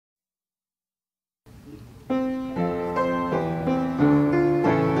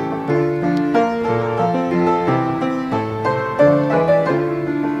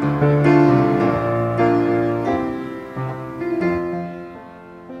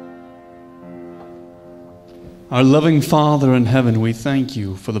Our loving Father in heaven, we thank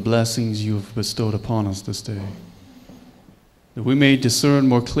you for the blessings you have bestowed upon us this day, that we may discern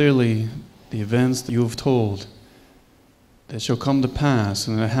more clearly the events that you have told that shall come to pass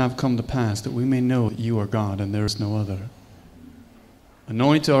and that have come to pass, that we may know that you are God and there is no other.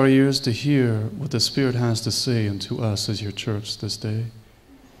 Anoint our ears to hear what the Spirit has to say unto us as your church this day,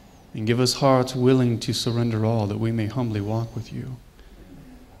 and give us hearts willing to surrender all, that we may humbly walk with you,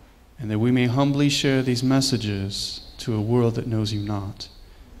 and that we may humbly share these messages to a world that knows you not,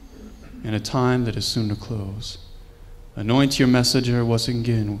 in a time that is soon to close. Anoint your messenger once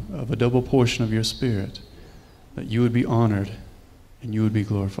again of a double portion of your Spirit, that you would be honored and you would be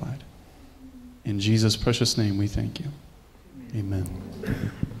glorified. In Jesus' precious name we thank you. Amen.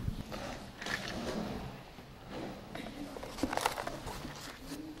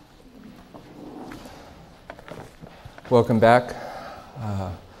 Welcome back.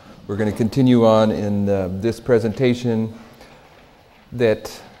 We're going to continue on in this presentation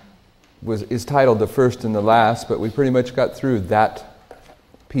that is titled The First and the Last, but we pretty much got through that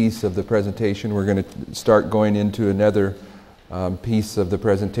piece of the presentation. We're going to start going into another piece of the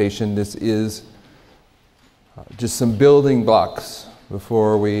presentation. This is just some building blocks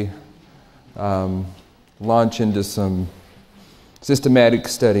before we launch into some systematic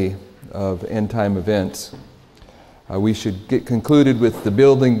study of end-time events. We should get concluded with the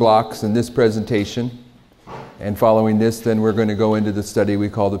building blocks in this presentation, and following this, then we're going to go into the study we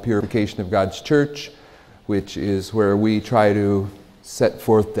call the Purification of God's Church, which is where we try to set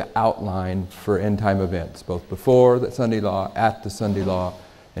forth the outline for end-time events, both before the Sunday law, at the Sunday law,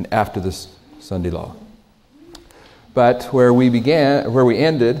 and after the Sunday law. But where we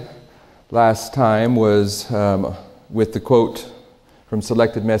ended last time was with the quote from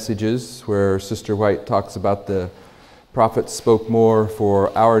Selected Messages, where Sister White talks about the prophets spoke more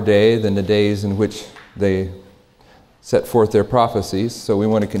for our day than the days in which they set forth their prophecies. So we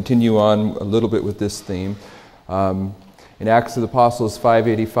want to continue on a little bit with this theme. In Acts of the Apostles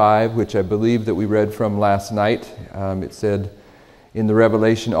 5:85, which I believe that we read from last night, it said, in the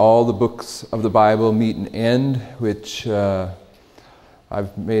Revelation, all the books of the Bible meet an end, which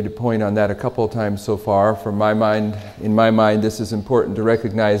I've made a point on that a couple of times so far. In my mind, this is important to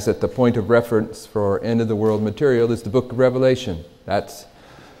recognize that the point of reference for end-of-the-world material is the book of Revelation. That's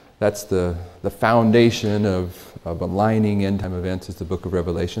the foundation of aligning end-time events, is the book of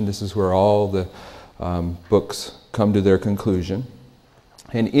Revelation. This is where all the books come to their conclusion.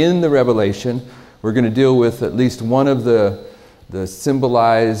 And in the Revelation, we're going to deal with at least one of the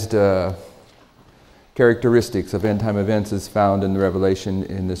symbolized characteristics of end-time events is found in the Revelation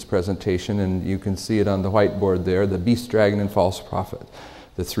in this presentation, and you can see it on the whiteboard there, the beast, dragon, and false prophet,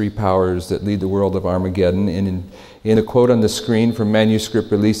 the three powers that lead the world of Armageddon. And in a quote on the screen from Manuscript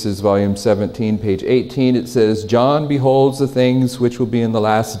Releases, Volume 17, page 18, it says, John beholds the things which will be in the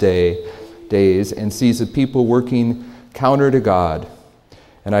last days, and sees a people working counter to God.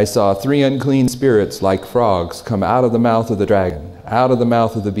 And I saw three unclean spirits like frogs come out of the mouth of the dragon, out of the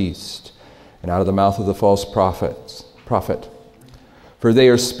mouth of the beast, and out of the mouth of the false prophet. For they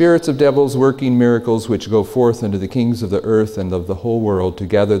are spirits of devils working miracles, which go forth unto the kings of the earth and of the whole world to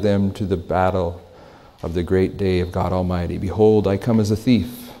gather them to the battle of the great day of God Almighty. Behold, I come as a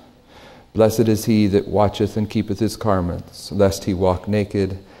thief. Blessed is he that watcheth and keepeth his garments, lest he walk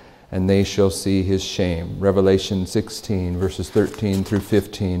naked, and they shall see his shame. Revelation 16, verses 13 through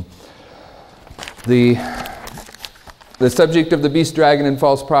 15. The subject of the beast, dragon, and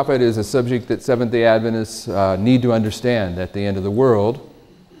false prophet is a subject that Seventh-day Adventists need to understand at the end of the world,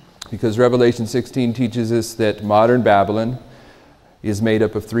 because Revelation 16 teaches us that modern Babylon is made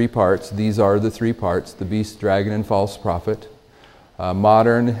up of three parts. These are the three parts: the beast, dragon, and false prophet.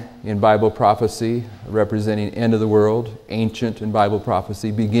 Modern in Bible prophecy, representing end of the world. Ancient in Bible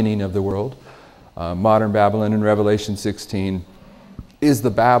prophecy, beginning of the world. Modern Babylon in Revelation 16 is the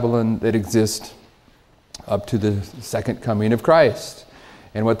Babylon that exists up to the second coming of Christ.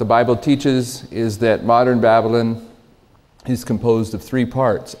 And what the Bible teaches is that modern Babylon is composed of three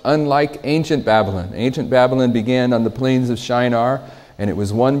parts. Unlike ancient Babylon. Ancient Babylon began on the plains of Shinar, and it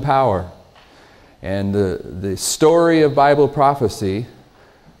was one power. And the story of Bible prophecy,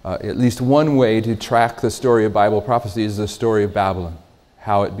 at least one way to track the story of Bible prophecy is the story of Babylon.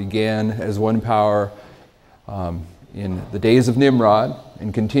 How it began as one power in the days of Nimrod,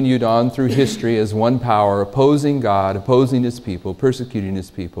 and continued on through history as one power, opposing God, opposing his people, persecuting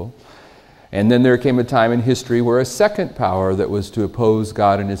his people. And then there came a time in history where a second power that was to oppose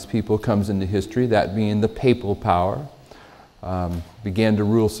God and his people comes into history, that being the papal power. Began to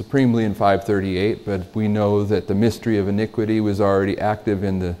rule supremely in 538, but we know that the mystery of iniquity was already active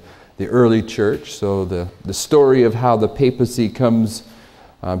in the the early church. So the story of how the papacy comes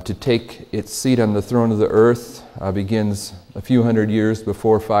to take its seat on the throne of the earth begins a few hundred years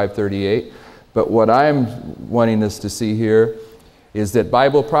before 538. But what I'm wanting us to see here is that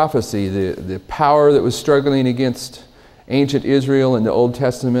Bible prophecy, the power that was struggling against ancient Israel in the Old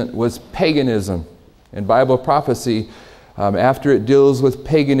Testament, was paganism. And Bible prophecy, after it deals with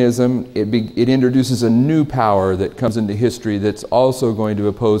paganism, it introduces a new power that comes into history that's also going to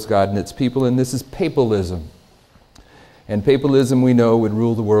oppose God and its people, and this is papalism. And papalism, we know, would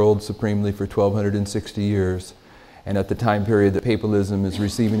rule the world supremely for 1,260 years. And at the time period that papalism is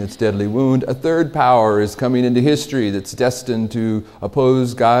receiving its deadly wound, a third power is coming into history that's destined to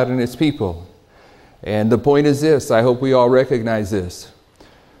oppose God and its people. And the point is this, I hope we all recognize this.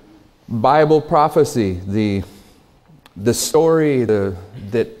 Bible prophecy, the story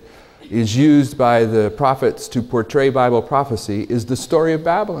that is used by the prophets to portray Bible prophecy is the story of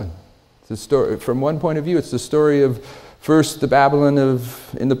Babylon. It's the story, from one point of view, it's the story of first the Babylon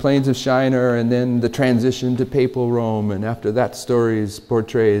in the plains of Shinar, and then the transition to papal Rome, and after that story is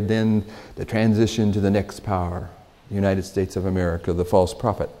portrayed, then the transition to the next power, the United States of America, the false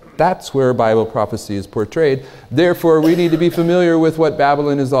prophet. That's where Bible prophecy is portrayed. Therefore, we need to be familiar with what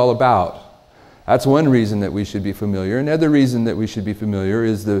Babylon is all about. That's one reason that we should be familiar. Another reason that we should be familiar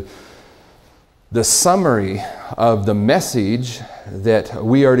is the summary of the message that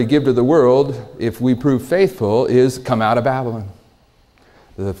we are to give to the world if we prove faithful is come out of Babylon.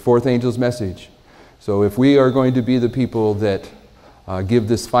 The fourth angel's message. So if we are going to be the people that give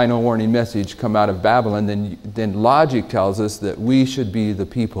this final warning message, come out of Babylon, then logic tells us that we should be the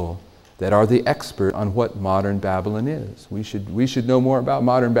people that are the expert on what modern Babylon is. We should know more about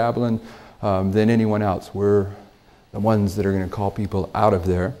modern Babylon than anyone else. We're the ones that are going to call people out of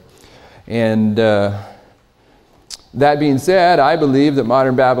there. And that being said, I believe that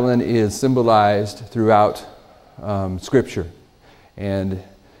modern Babylon is symbolized throughout Scripture. And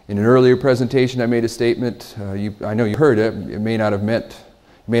in an earlier presentation, I made a statement. I know you heard it. It may not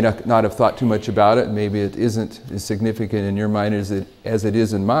have thought too much about it. Maybe it isn't as significant in your mind as it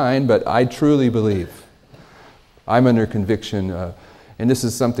is in mine. But I truly believe, I'm under conviction. And this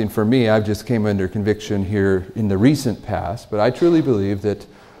is something for me. I've just came under conviction here in the recent past. But I truly believe that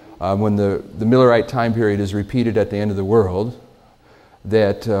when the Millerite time period is repeated at the end of the world,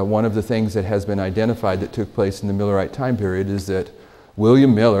 that one of the things that has been identified that took place in the Millerite time period is that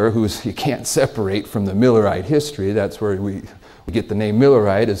William Miller, you can't separate from the Millerite history, that's where we get the name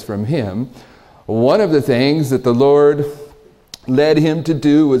Millerite, is from him. One of the things that the Lord led him to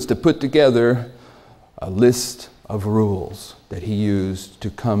do was to put together a list of rules that he used to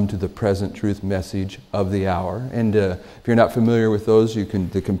come to the present truth message of the hour. And if you're not familiar with those,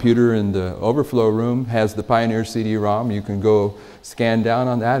 the computer in the overflow room has the Pioneer CD-ROM. You can go scan down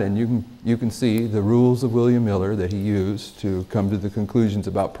on that, and you can see the rules of William Miller that he used to come to the conclusions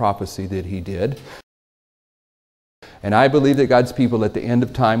about prophecy that he did. And I believe that God's people at the end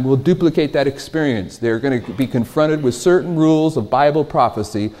of time will duplicate that experience. They're going to be confronted with certain rules of Bible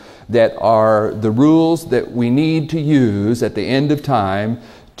prophecy that are the rules that we need to use at the end of time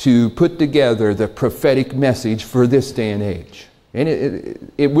to put together the prophetic message for this day and age. And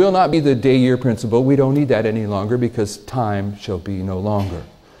it will not be the day-year principle. We don't need that any longer because time shall be no longer.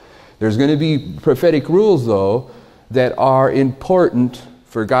 There's going to be prophetic rules, though, that are important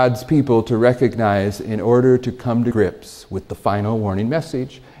for God's people to recognize in order to come to grips with the final warning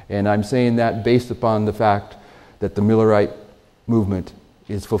message. And I'm saying that based upon the fact that the Millerite movement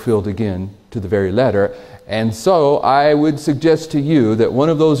is fulfilled again to the very letter. And so I would suggest to you that one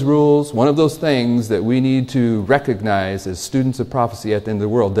of those rules, one of those things that we need to recognize as students of prophecy at the end of the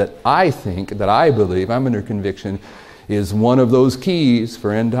world, that I believe, I'm under conviction, is one of those keys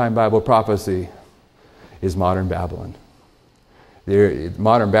for end-time Bible prophecy, is modern Babylon.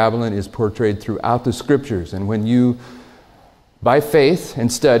 Modern Babylon is portrayed throughout the Scriptures. And when you, by faith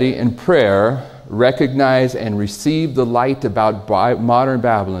and study and prayer, recognize and receive the light about modern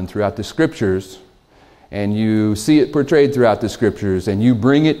Babylon throughout the Scriptures, and you see it portrayed throughout the Scriptures, and you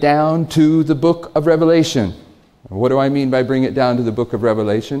bring it down to the book of Revelation. What do I mean by bring it down to the book of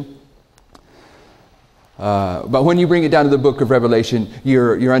Revelation? But when you bring it down to the book of Revelation,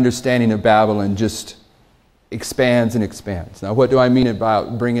 your understanding of Babylon just expands and expands. Now, what do I mean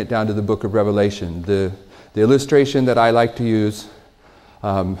about bring it down to the book of Revelation? The illustration that I like to use,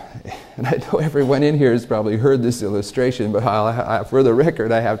 and I know everyone in here has probably heard this illustration, but for the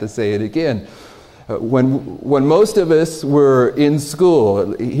record, I have to say it again. When most of us were in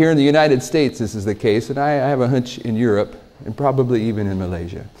school, here in the United States this is the case, and I have a hunch in Europe, and probably even in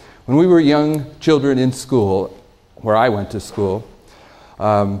Malaysia. When we were young children in school, where I went to school,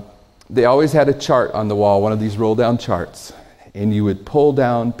 they always had a chart on the wall, one of these roll-down charts. And you would pull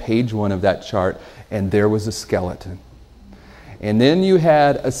down page 1 of that chart, and there was a skeleton. And then you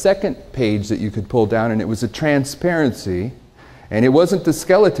had a second page that you could pull down, and it was a transparency. And it wasn't the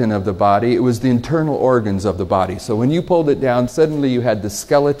skeleton of the body, it was the internal organs of the body. So when you pulled it down, suddenly you had the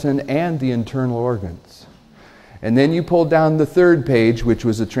skeleton and the internal organs. And then you pulled down the third page, which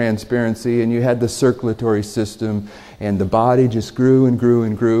was a transparency, and you had the circulatory system, and the body just grew and grew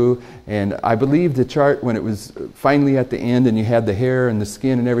and grew. And I believe the chart, when it was finally at the end and you had the hair and the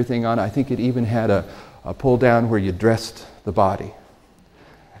skin and everything on it, I think it even had a pull down where you dressed the body.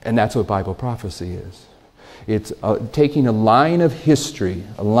 And that's what Bible prophecy is. It's taking a line of history,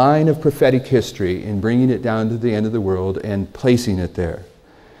 a line of prophetic history, and bringing it down to the end of the world and placing it there.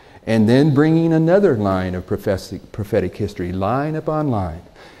 And then bringing another line of prophetic history, line upon line,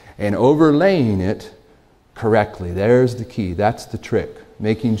 and overlaying it correctly. There's the key. That's the trick.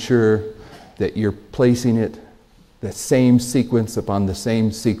 Making sure that you're placing it the same sequence upon the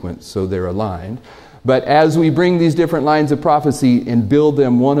same sequence so they're aligned. But as we bring these different lines of prophecy and build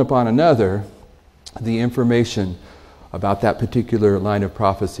them one upon another, the information about that particular line of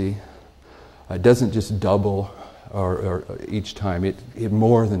prophecy doesn't just double or each time. It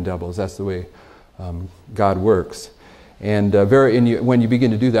more than doubles. That's the way God works. And when you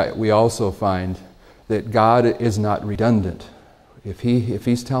begin to do that, we also find that God is not redundant. If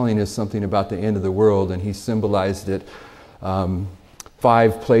He's telling us something about the end of the world and He symbolized it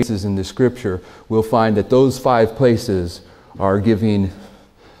 5 places in the Scripture, we'll find that those 5 places are giving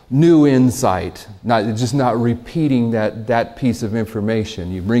new insight, not repeating that piece of information.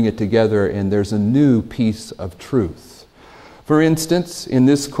 You bring it together and there's a new piece of truth. For instance, in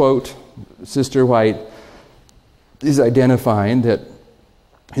this quote, Sister White is identifying that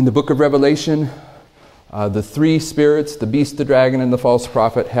in the book of Revelation, the 3 spirits, the beast, the dragon, and the false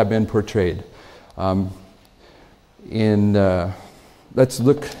prophet, have been portrayed. Let's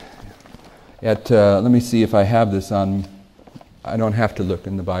look at, let me see if I have this on. I don't have to look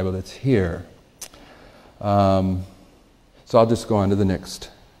in the Bible, it's here. So I'll just go on to the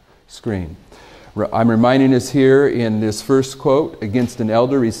next screen. I'm reminding us here in this first quote, against an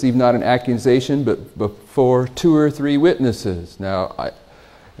elder receive not an accusation, but before 2 or 3 witnesses. Now,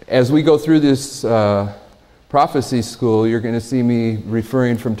 as we go through this prophecy school, you're going to see me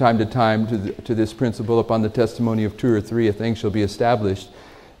referring from time to time to this principle, upon the testimony of 2 or 3, a thing shall be established.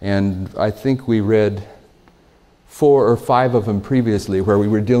 And I think we read 4 or 5 of them previously where we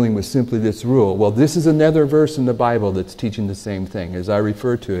were dealing with simply this rule. Well, this is another verse in the Bible that's teaching the same thing. As I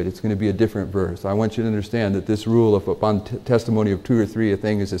refer to it, it's going to be a different verse. I want you to understand that this rule of upon testimony of 2 or 3 a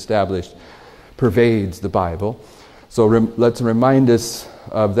thing is established pervades the Bible. So let's remind us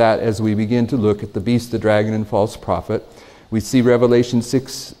of that as we begin to look at the beast, the dragon, and false prophet. We see Revelation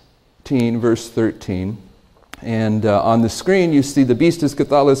 16 verse 13. And on the screen you see the beast is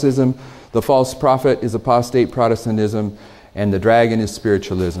Catholicism, the false prophet is apostate Protestantism, and the dragon is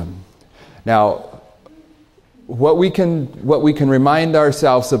spiritualism. Now, what we can remind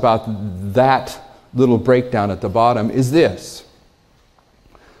ourselves about that little breakdown at the bottom is this.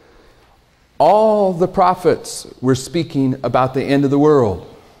 All the prophets were speaking about the end of the world,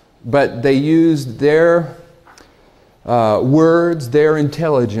 but they used their words, their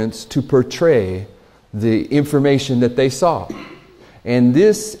intelligence to portray the information that they saw. And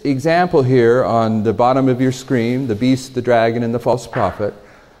this example here on the bottom of your screen, the beast, the dragon, and the false prophet,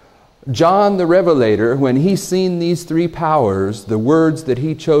 John the Revelator, when he seen these 3 powers, the words that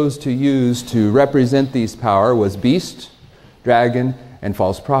he chose to use to represent these powers was beast, dragon, and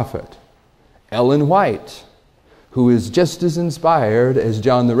false prophet. Ellen White, who is just as inspired as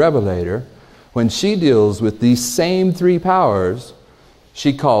John the Revelator, when she deals with these same 3 powers,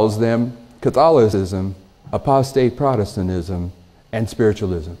 she calls them Catholicism, apostate Protestantism, and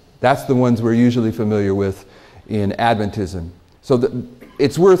spiritualism. That's the ones we're usually familiar with in Adventism. So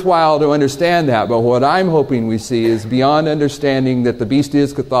it's worthwhile to understand that, but what I'm hoping we see is beyond understanding that the beast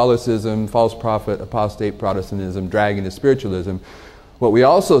is Catholicism, false prophet, apostate Protestantism, dragon is spiritualism. What we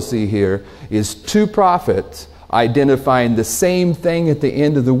also see here is 2 prophets identifying the same thing at the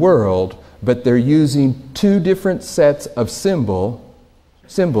end of the world, but they're using 2 different sets of symbols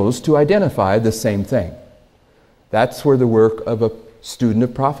to identify the same thing. That's where the work of a student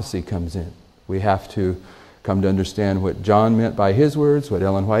of prophecy comes in. We have to come to understand what John meant by his words, what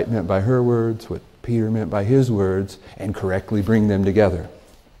Ellen White meant by her words, what Peter meant by his words, and correctly bring them together.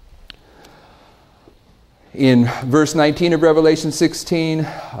 In verse 19 of Revelation 16,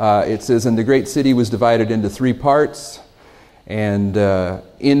 it says, "And the great city was divided into 3 parts, and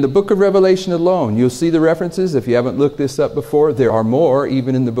in the book of Revelation alone, you'll see the references. If you haven't looked this up before, there are more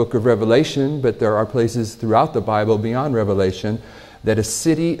even in the book of Revelation, but there are places throughout the Bible beyond Revelation that a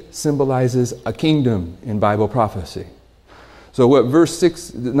city symbolizes a kingdom in Bible prophecy. So what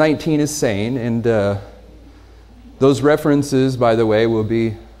verse 19 is saying, and those references, by the way, will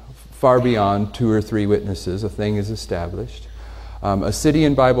be far beyond 2 or 3 witnesses. A thing is established. A city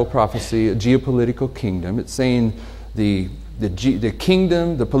in Bible prophecy, a geopolitical kingdom. It's saying the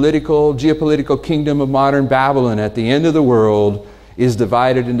kingdom, the geopolitical kingdom of modern Babylon at the end of the world is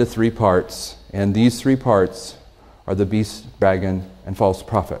divided into 3 parts. And these 3 parts are the beast, dragon, and false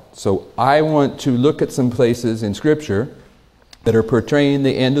prophet. So I want to look at some places in Scripture that are portraying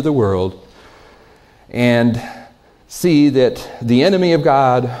the end of the world and see that the enemy of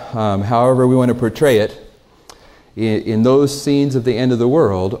God, however we want to portray it, in those scenes of the end of the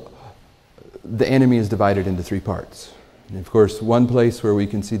world, the enemy is divided into 3 parts. And of course, one place where we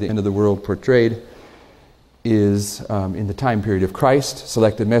can see the end of the world portrayed is in the time period of Christ.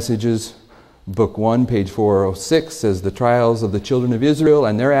 Selected Messages, Book 1, page 406, says, "The trials of the children of Israel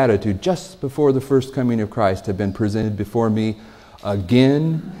and their attitude just before the first coming of Christ have been presented before me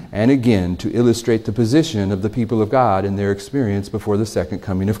again and again to illustrate the position of the people of God in their experience before the second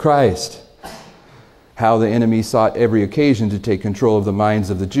coming of Christ. How the enemy sought every occasion to take control of the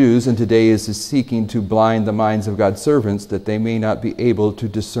minds of the Jews, and today is seeking to blind the minds of God's servants that they may not be able to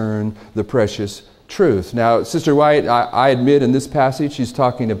discern the precious truth." Now, Sister White, I admit in this passage she's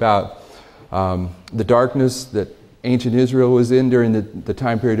talking about the darkness that ancient Israel was in during the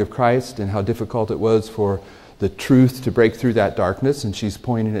time period of Christ and how difficult it was for the truth to break through that darkness. And she's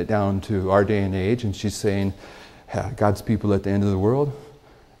pointing it down to our day and age, and she's saying God's people at the end of the world,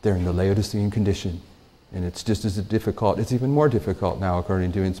 they're in the Laodicean condition. And it's just as difficult, it's even more difficult now,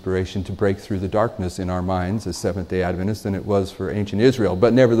 according to inspiration, to break through the darkness in our minds as Seventh-day Adventists than it was for ancient Israel.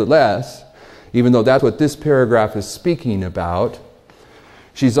 But nevertheless, even though that's what this paragraph is speaking about,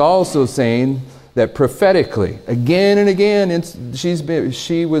 she's also saying that prophetically, again and again,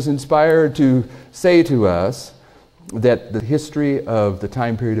 she was inspired to say to us that the history of the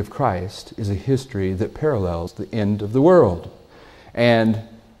time period of Christ is a history that parallels the end of the world. And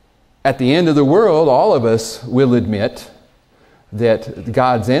at the end of the world, all of us will admit that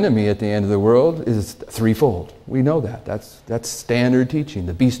God's enemy at the end of the world is threefold. We know that. That's standard teaching,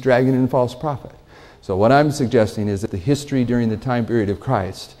 the beast, dragon, and false prophet. So what I'm suggesting is that the history during the time period of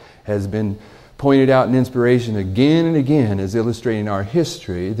Christ has been pointed out in inspiration again and again as illustrating our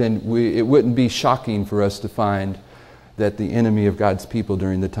history. Then it wouldn't be shocking for us to find that the enemy of God's people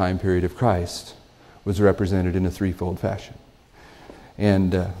during the time period of Christ was represented in a threefold fashion.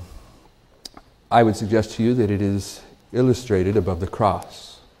 And I would suggest to you that it is illustrated above the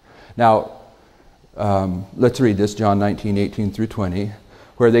cross. Now, let's read this, John 19:18 through 20,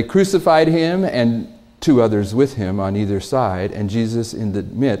 where they crucified him and 2 others with him on either side, and Jesus in the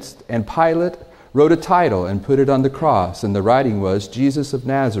midst. And Pilate wrote a title and put it on the cross, and the writing was, "Jesus of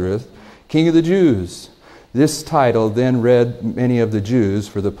Nazareth, King of the Jews." This title then read many of the Jews,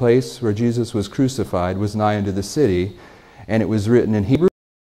 for the place where Jesus was crucified was nigh unto the city, and it was written in Hebrew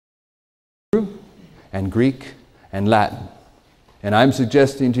and Greek and Latin. And I'm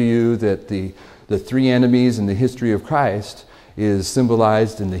suggesting to you that the 3 enemies in the history of Christ is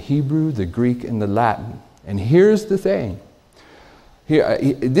symbolized in the Hebrew, the Greek, and the Latin. And here's the thing.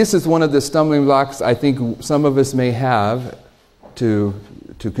 This is one of the stumbling blocks I think some of us may have to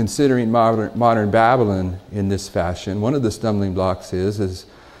considering modern Babylon in this fashion. One of the stumbling blocks is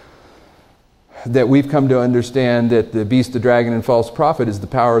that we've come to understand that the beast, the dragon, and false prophet is the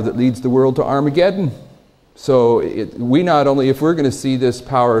power that leads the world to Armageddon. So we not only, if we're going to see this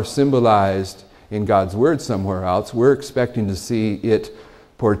power symbolized in God's Word somewhere else, we're expecting to see it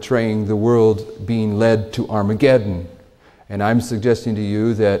portraying the world being led to Armageddon. And I'm suggesting to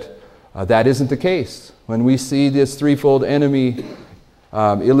you that that isn't the case. When we see this threefold enemy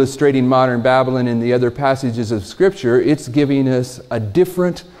illustrating modern Babylon in the other passages of Scripture, it's giving us a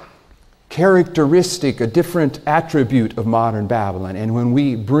different characteristic, a different attribute of modern Babylon. And when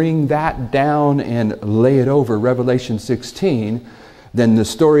we bring that down and lay it over Revelation 16, then the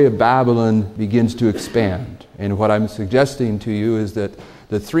story of Babylon begins to expand. And what I'm suggesting to you is that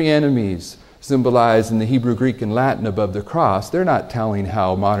the 3 enemies symbolized in the Hebrew, Greek, and Latin above the cross, they're not telling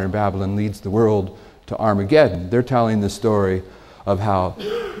how modern Babylon leads the world to Armageddon. They're telling the story of how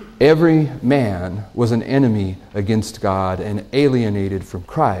every man was an enemy against God and alienated from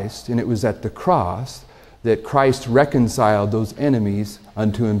Christ, and it was at the cross that Christ reconciled those enemies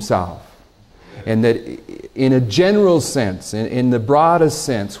unto himself. And that in a general sense, in the broadest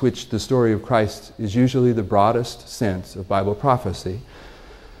sense, which the story of Christ is usually the broadest sense of Bible prophecy,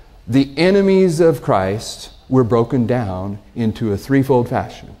 the enemies of Christ were broken down into a threefold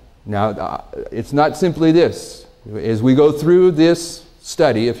fashion. Now, it's not simply this. As we go through this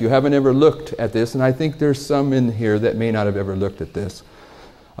study, if you haven't ever looked at this, and I think there's some in here that may not have ever looked at this,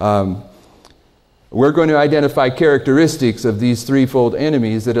 we're going to identify characteristics of these threefold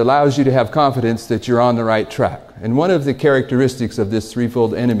enemies that allows you to have confidence that you're on the right track. And one of the characteristics of this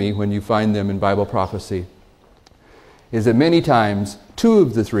threefold enemy, when you find them in Bible prophecy, is that many times two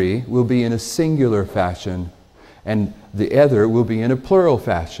of the three will be in a singular fashion and the other will be in a plural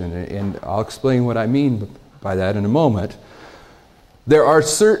fashion. And I'll explain what I mean by that in a moment. There are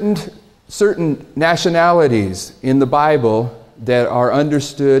certain nationalities in the Bible that are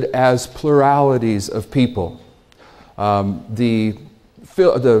understood as pluralities of people. The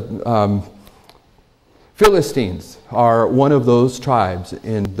Philistines are one of those tribes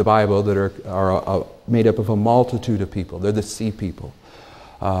in the Bible that are made up of a multitude of people. They're the sea people.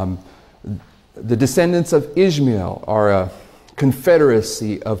 The descendants of Ishmael are a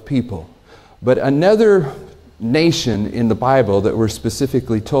confederacy of people. But another nation in the Bible that we're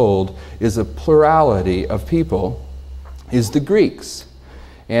specifically told is a plurality of people is the Greeks.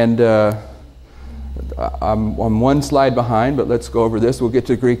 And I'm on one slide behind, but let's go over this. We'll get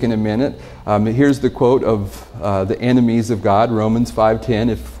to Greek in a minute. Here's the quote of the enemies of God, Romans 5:10.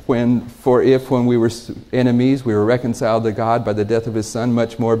 If when we were enemies, we were reconciled to God by the death of His Son,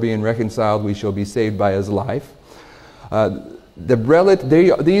 much more being reconciled, we shall be saved by His life.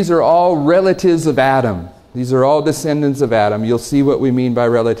 These are all relatives of Adam. These are all descendants of Adam. You'll see what we mean by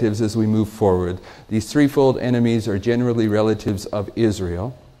relatives as we move forward. These threefold enemies are generally relatives of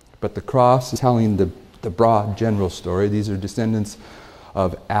Israel, but the cross is telling the broad general story. These are descendants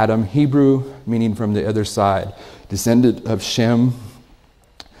of Adam, Hebrew, meaning from the other side, descendant of Shem.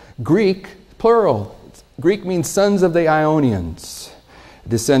 Greek, plural. Greek means sons of the Ionians,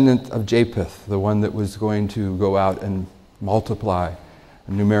 descendant of Japheth, the one that was going to go out and multiply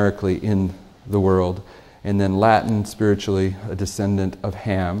numerically in the world. And then Latin, spiritually, a descendant of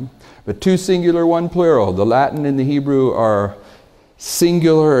Ham. But two singular, one plural. The Latin and the Hebrew are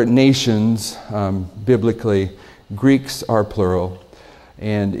singular nations, biblically. Greeks are plural.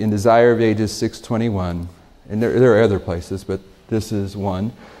 And in Desire of Ages 6:21, and there are other places, but this is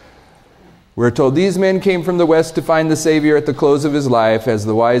one, we're told, these men came from the west to find the Savior at the close of His life, as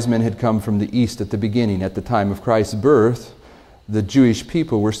the wise men had come from the east at the beginning. At the time of Christ's birth, the Jewish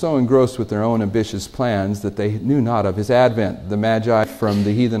people were so engrossed with their own ambitious plans that they knew not of His advent. The Magi from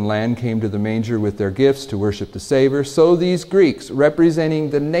the heathen land came to the manger with their gifts to worship the Savior. So these Greeks, representing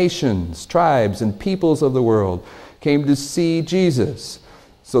the nations, tribes, and peoples of the world, came to see Jesus.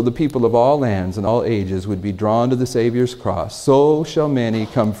 So the people of all lands and all ages would be drawn to the Savior's cross. So shall many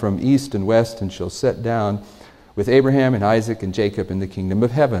come from east and west and shall sit down with Abraham and Isaac and Jacob in the kingdom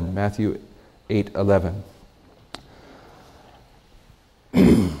of heaven. Matthew 8:11.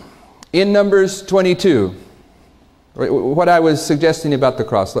 In Numbers 22, what I was suggesting about the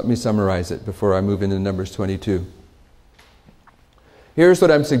cross, let me summarize it before I move into Numbers 22. Here's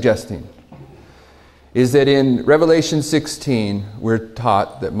what I'm suggesting, is that in Revelation 16, we're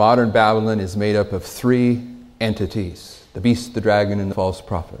taught that modern Babylon is made up of three entities, the beast, the dragon, and the false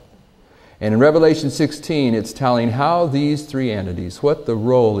prophet. And in Revelation 16, it's telling how these three entities, what the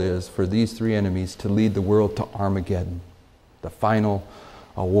role is for these three enemies to lead the world to Armageddon, the final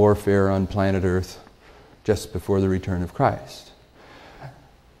warfare on planet Earth just before the return of Christ.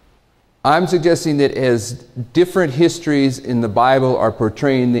 I'm suggesting that as different histories in the Bible are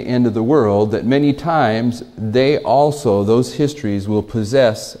portraying the end of the world, that many times those histories will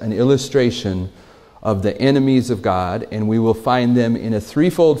possess an illustration of the enemies of God, and we will find them in a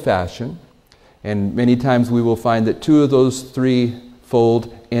threefold fashion. And many times we will find that two of those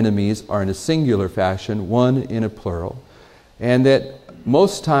threefold enemies are in a singular fashion, one in a plural. And that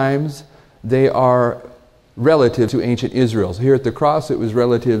most times they are relative to ancient Israel. So here at the cross it was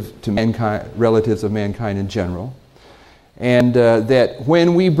relative to mankind, relatives of mankind in general. And that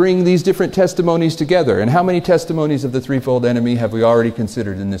when we bring these different testimonies together, and how many testimonies of the threefold enemy have we already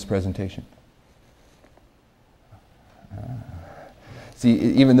considered in this presentation? See,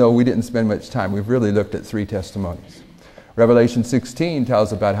 even though we didn't spend much time, we've really looked at three testimonies. Revelation 16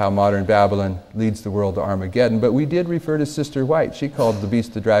 tells about how modern Babylon leads the world to Armageddon, but we did refer to Sister White. She called the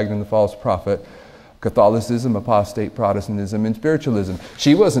beast, the dragon, and the false prophet Catholicism, apostate Protestantism, and spiritualism.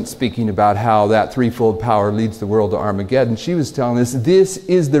 She wasn't speaking about how that threefold power leads the world to Armageddon. She was telling us this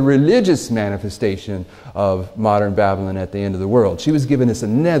is the religious manifestation of modern Babylon at the end of the world. She was giving us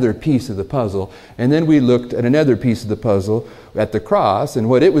another piece of the puzzle. And then we looked at another piece of the puzzle at the cross, and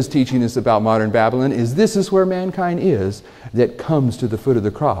what it was teaching us about modern Babylon is this is where mankind is that comes to the foot of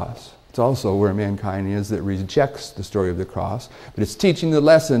the cross. It's also where mankind is that rejects the story of the cross. But it's teaching the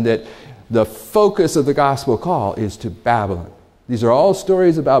lesson that the focus of the gospel call is to Babylon. These are all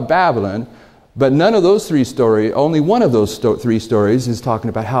stories about Babylon, but none of those three stories, only one of those three stories is talking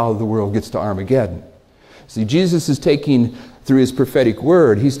about how the world gets to Armageddon. See, Jesus is taking, through his prophetic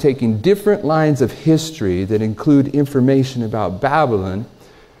word, he's taking different lines of history that include information about Babylon,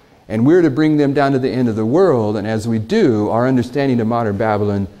 and we're to bring them down to the end of the world, and as we do, our understanding of modern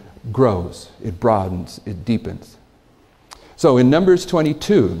Babylon grows, it broadens, it deepens. So in Numbers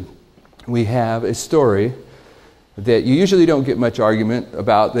 22, we have a story that you usually don't get much argument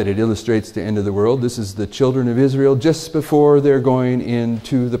about, that it illustrates the end of the world. This is the children of Israel just before they're going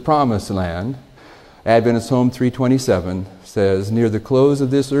into the promised land. Adventist Home 327 says, near the close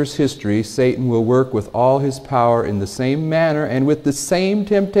of this earth's history, Satan will work with all his power in the same manner and with the same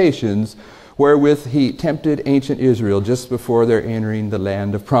temptations wherewith he tempted ancient Israel just before they're entering the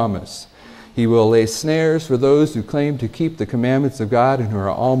land of promise. He will lay snares for those who claim to keep the commandments of God and who are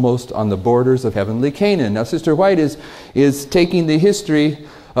almost on the borders of heavenly Canaan. Now, Sister White is taking the history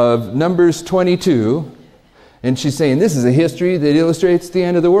of Numbers 22, and she's saying this is a history that illustrates the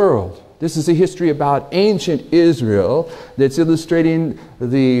end of the world. This is a history about ancient Israel that's illustrating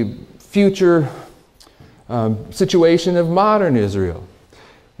the future situation of modern Israel.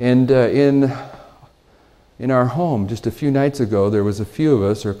 And in our home, just a few nights ago, there was a few of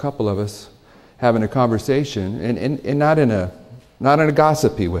us, or a couple of us, having a conversation, and not in a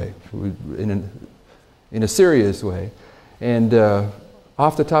gossipy way, in a serious way. And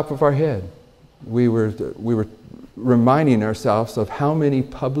off the top of our head, we were reminding ourselves of how many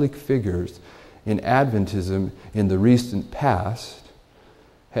public figures in Adventism in the recent past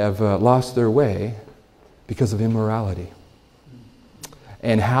have lost their way because of immorality.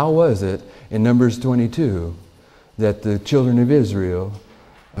 And how was it in Numbers 22 that the children of Israel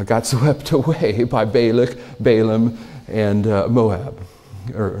got swept away by Balak, Balaam, and Moab,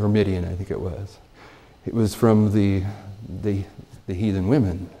 or Midian, I think it was. It was from the heathen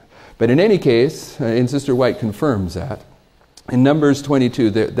women. But in any case, and Sister White confirms that, in Numbers 22,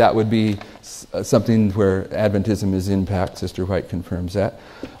 that would be something where Adventism is impact. Sister White confirms that.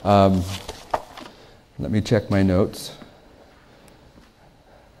 Let me check my notes.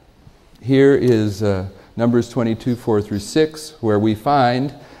 Here is Numbers 22, 4 through 6, where we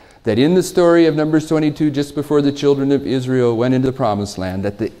find that in the story of Numbers 22, just before the children of Israel went into the promised land,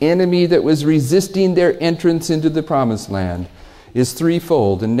 that the enemy that was resisting their entrance into the promised land is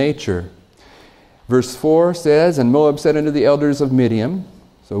threefold in nature. Verse 4 says, and Moab said unto the elders of Midian,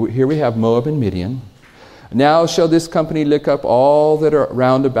 so here we have Moab and Midian, now shall this company lick up all that are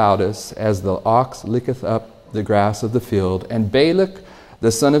round about us, as the ox licketh up the grass of the field. And Balak,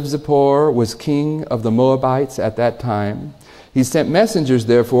 the son of Zippor, was king of the Moabites at that time. He sent messengers,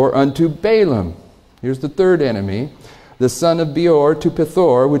 therefore, unto Balaam, here's the third enemy, the son of Beor, to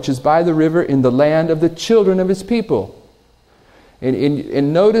Pethor, which is by the river in the land of the children of his people.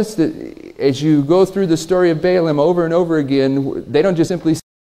 And notice that as you go through the story of Balaam over and over again, they don't just simply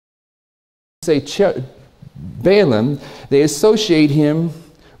say Balaam, they associate him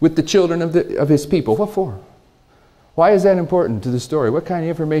with the children of his people. What for? Why is that important to the story? What kind of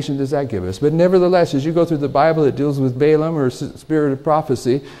information does that give us? But nevertheless, as you go through the Bible that deals with Balaam or spirit of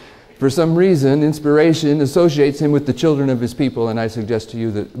prophecy, for some reason, inspiration associates him with the children of his people. And I suggest to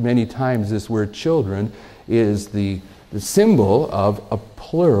you that many times this word children is the symbol of a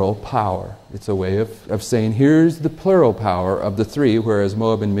plural power. It's a way of saying, here's the plural power of the three, whereas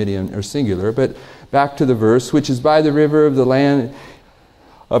Moab and Midian are singular. But back to the verse, which is by the river of the land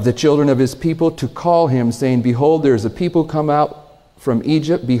of the children of his people, to call him, saying, behold, there is a people come out from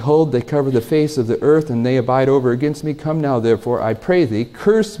Egypt. Behold, they cover the face of the earth, and they abide over against me. Come now, therefore, I pray thee,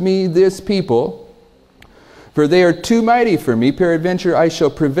 curse me this people, for they are too mighty for me. Peradventure I shall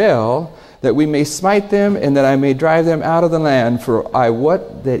prevail, that we may smite them, and that I may drive them out of the land. For I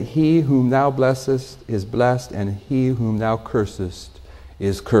wot that he whom thou blessest is blessed, and he whom thou cursest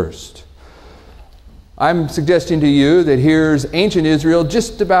is cursed. I'm suggesting to you that here's ancient Israel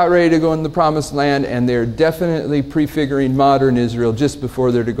just about ready to go in the promised land, and they're definitely prefiguring modern Israel just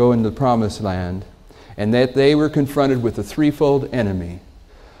before they're to go into the promised land, and that they were confronted with a threefold enemy,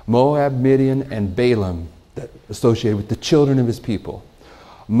 Moab, Midian, and Balaam, that associated with the children of his people.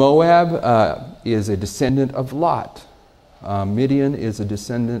 Moab is a descendant of Lot. Midian is a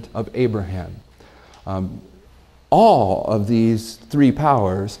descendant of Abraham. All of these three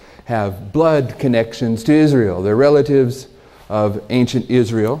powers have blood connections to Israel. They're relatives of ancient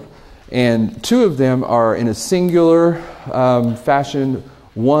Israel. And two of them are in a singular fashion,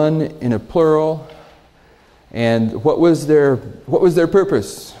 one in a plural. And what was their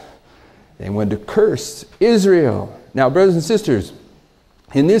purpose? They wanted to curse Israel. Now, brothers and sisters,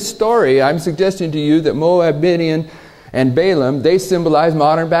 in this story, I'm suggesting to you that Moab, Midian, and Balaam, they symbolize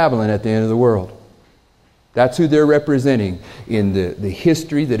modern Babylon at the end of the world. That's who they're representing in the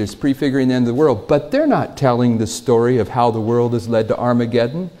history that is prefiguring the end of the world. But they're not telling the story of how the world is led to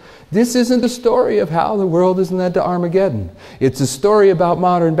Armageddon. This isn't the story of how the world is led to Armageddon. It's a story about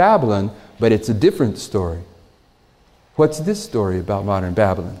modern Babylon, but it's a different story. What's this story about modern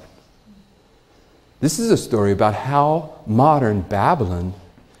Babylon? This is a story about how modern Babylon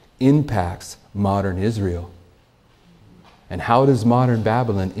impacts modern Israel. And how does modern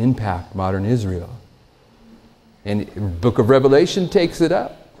Babylon impact modern Israel? And the book of Revelation takes it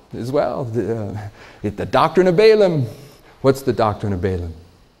up as well. The doctrine of Balaam. What's the doctrine of Balaam?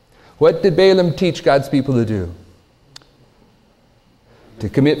 What did Balaam teach God's people to do? To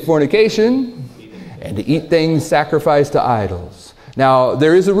commit fornication and to eat things sacrificed to idols. Now,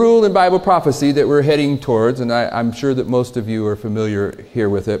 there is a rule in Bible prophecy that we're heading towards, and I'm sure that most of you are familiar here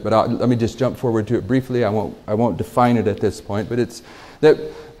with it, but let me just jump forward to it briefly. I won't define it at this point, but it's that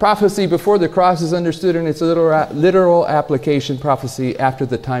prophecy before the cross is understood in its literal application. Prophecy after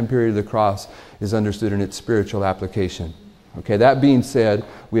the time period of the cross is understood in its spiritual application. Okay, that being said,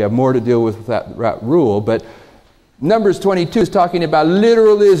 we have more to deal with that rule, but Numbers 22 is talking about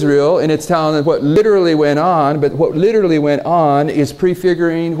literal Israel, and it's telling us what literally went on, but what literally went on is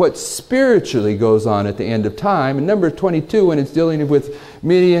prefiguring what spiritually goes on at the end of time. And Numbers 22, when it's dealing with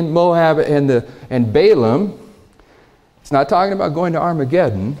Midian, Moab, and Balaam, it's not talking about going to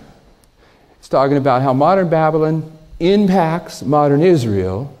Armageddon. It's talking about how modern Babylon impacts modern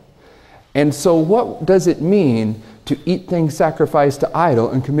Israel. And so what does it mean to eat things sacrificed to idol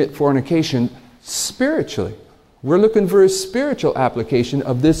and commit fornication spiritually? We're looking for a spiritual application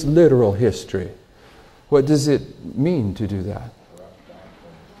of this literal history. What does it mean to do that?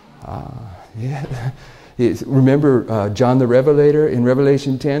 Yeah. Remember John the Revelator in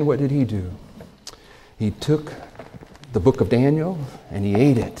Revelation 10? What did he do? He took the book of Daniel and he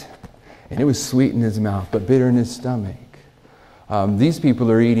ate it. And it was sweet in his mouth, but bitter in his stomach. These people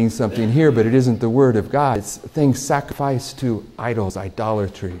are eating something here, but it isn't the Word of God. It's things sacrificed to idols,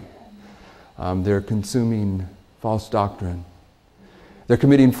 idolatry. They're consuming false doctrine. They're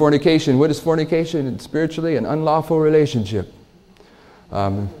committing fornication. What is fornication? Spiritually, an unlawful relationship.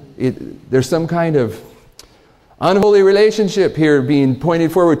 There's some kind of unholy relationship here being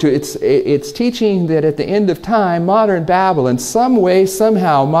pointed forward to. It's teaching that at the end of time, modern Babylon, some way,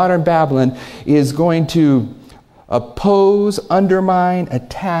 somehow, modern Babylon is going to oppose, undermine,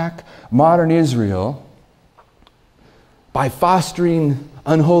 attack modern Israel by fostering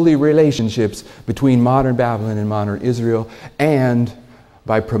unholy relationships between modern Babylon and modern Israel, and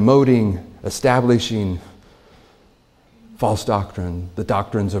by promoting, establishing false doctrine, the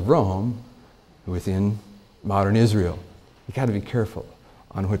doctrines of Rome, within modern Israel. You got to be careful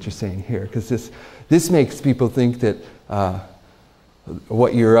on what you're saying here, because this makes people think that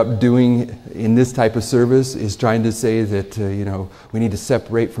what you're up doing in this type of service is trying to say that we need to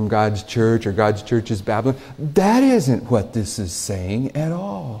separate from God's church, or God's church is Babylon. That isn't what this is saying at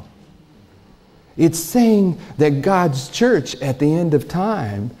all. It's saying that God's church at the end of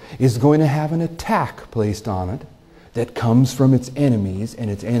time is going to have an attack placed on it that comes from its enemies, and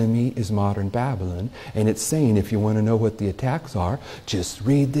its enemy is modern Babylon. And it's saying, if you want to know what the attacks are, just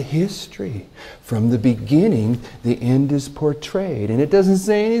read the history. From the beginning, the end is portrayed. And it doesn't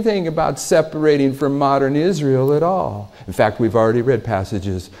say anything about separating from modern Israel at all. In fact, we've already read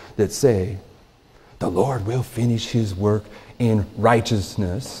passages that say, the Lord will finish His work in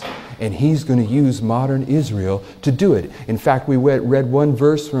righteousness, and He's going to use modern Israel to do it. In fact, we read one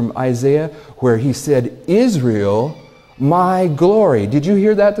verse from Isaiah where He said, Israel, my glory. Did you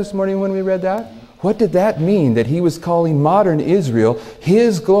hear that this morning when we read that? What did that mean, that He was calling modern Israel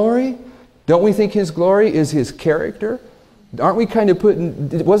His glory? Don't we think His glory is His character? Aren't we kind of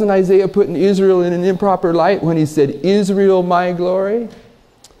wasn't Isaiah putting Israel in an improper light when he said, Israel, my glory?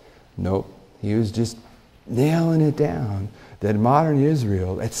 No, he was just nailing it down that modern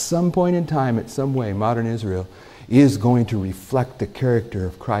Israel, at some point in time, at some way, modern Israel is going to reflect the character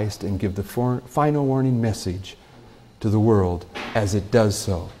of Christ and give the final warning message to the world as it does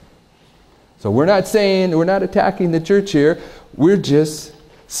so. So we're not attacking the church here. We're just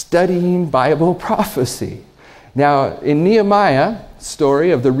studying Bible prophecy. Now, in Nehemiah's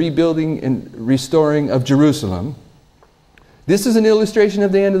story of the rebuilding and restoring of Jerusalem, this is an illustration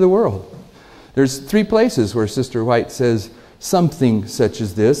of the end of the world. There's 3 places where Sister White says something such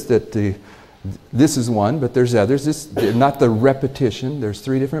as this, that this is one, but there's others. Not the repetition. There's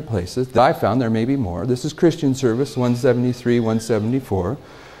 3 different places. I found there may be more. This is Christian Service 173, 174.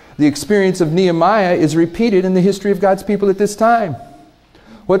 The experience of Nehemiah is repeated in the history of God's people at this time.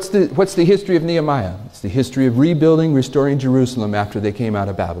 What's the history of Nehemiah? It's the history of rebuilding, restoring Jerusalem after they came out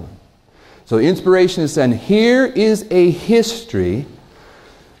of Babylon. So inspiration is saying, here is a history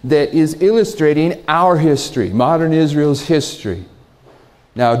that is illustrating our history, modern Israel's history.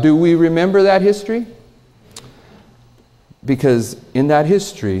 Now, do we remember that history? Because in that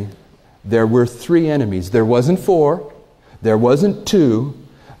history, there were 3 enemies. There wasn't 4, there wasn't 2,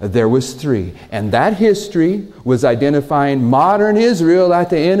 there was 3. And that history was identifying modern Israel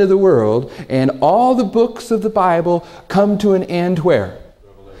at the end of the world. And all the books of the Bible come to an end where?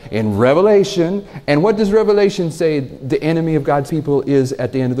 In Revelation. And what does Revelation say the enemy of God's people is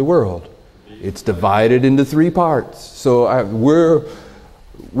at the end of the world? It's divided into 3 parts. So we're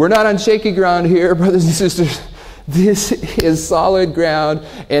not on shaky ground here, brothers and sisters. This is solid ground,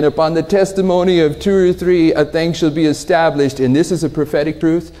 and upon the testimony of 2 or 3, a thing shall be established. And this is a prophetic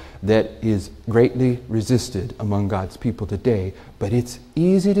truth that is greatly resisted among God's people today. But it's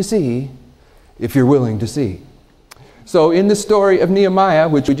easy to see if you're willing to see. So in the story of Nehemiah,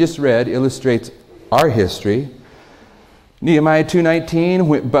 which we just read, illustrates our history. Nehemiah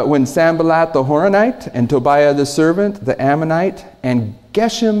 2:19, but when Sanballat the Horonite and Tobiah the servant, the Ammonite, and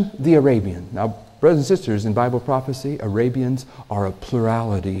Geshem the Arabian. Now, brothers and sisters, in Bible prophecy, Arabians are a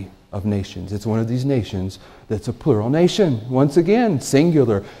plurality of nations. It's one of these nations that's a plural nation. Once again,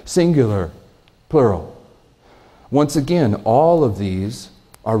 singular, singular, plural. Once again, all of these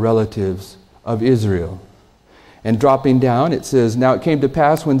are relatives of Israel. And dropping down, it says, now it came to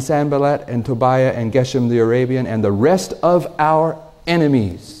pass when Sanballat and Tobiah and Geshem the Arabian and the rest of our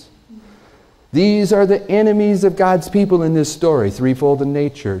enemies. These are the enemies of God's people in this story. 3-fold in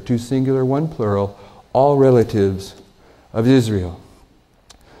nature, 2 singular, 1 plural, all relatives of Israel.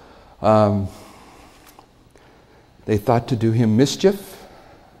 They thought to do him mischief.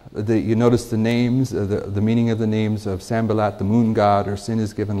 You notice the names, the meaning of the names of Sanballat, the moon god, or sin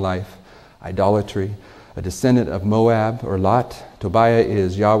is given life, idolatry. A descendant of Moab, or Lot. Tobiah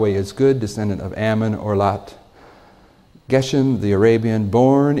is Yahweh is good, descendant of Ammon, or Lot. Geshem the Arabian,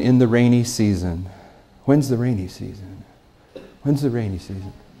 born in the rainy season. When's the rainy season? When's the rainy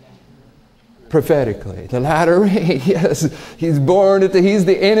season? Prophetically, the latter rain, yes. He's born he's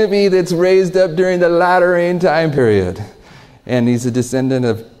the enemy that's raised up during the latter rain time period. And he's a descendant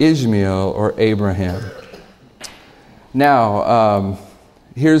of Ishmael or Abraham. Now,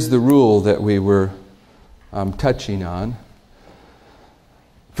 here's the rule that we were touching on.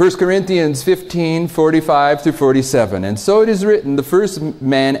 1 Corinthians 15:45 through 47. And so it is written, the first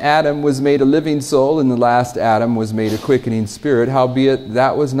man, Adam, was made a living soul, and the last Adam was made a quickening spirit. Howbeit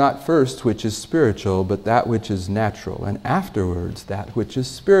that was not first which is spiritual, but that which is natural, and afterwards that which is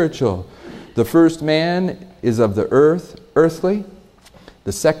spiritual. The first man is of the earth, earthly.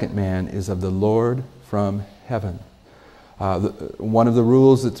 The second man is of the Lord from heaven. One of the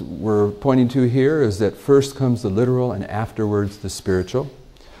rules that we're pointing to here is that first comes the literal and afterwards the spiritual.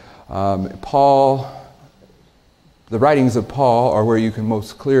 The writings of Paul are where you can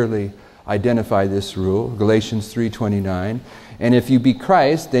most clearly identify this rule. Galatians 3:29. And if you be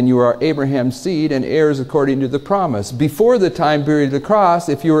Christ, then you are Abraham's seed and heirs according to the promise. Before the time period of the cross,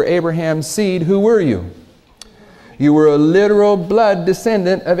 if you were Abraham's seed, who were you? You were a literal blood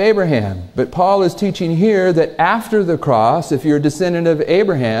descendant of Abraham. But Paul is teaching here that after the cross, if you're a descendant of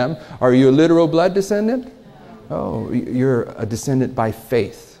Abraham, are you a literal blood descendant? Oh, you're a descendant by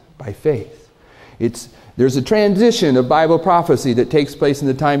faith. By faith. There's a transition of Bible prophecy that takes place in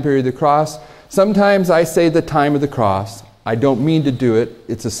the time period of the cross. Sometimes I say the time of the cross. I don't mean to do it.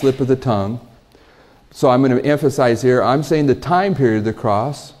 It's a slip of the tongue. So I'm going to emphasize here, I'm saying the time period of the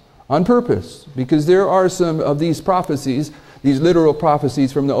cross on purpose, because there are some of these prophecies, these literal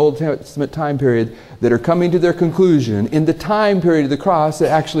prophecies from the Old Testament time period that are coming to their conclusion in the time period of the cross that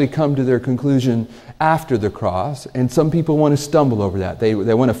actually come to their conclusion after the cross. And some people want to stumble over that. They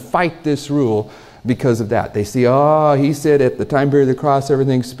want to fight this rule because of that. They see, he said at the time period of the cross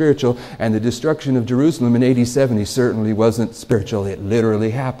everything's spiritual, and the destruction of Jerusalem in AD 70 certainly wasn't spiritual. It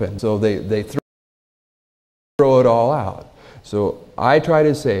literally happened. So they throw it all out. So I try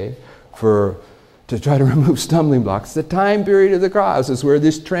to say, to try to remove stumbling blocks, the time period of the cross is where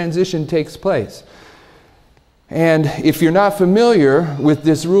this transition takes place. And if you're not familiar with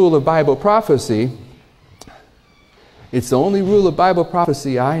this rule of Bible prophecy, it's the only rule of Bible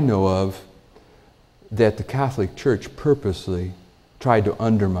prophecy I know of that the Catholic Church purposely tried to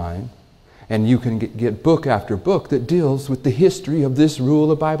undermine. And you can get book after book that deals with the history of this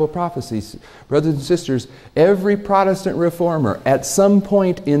rule of Bible prophecy. Brothers and sisters, every Protestant reformer at some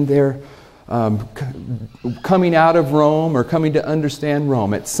point in their coming out of Rome or coming to understand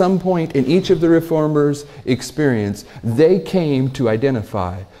Rome, at some point in each of the reformers' experience, they came to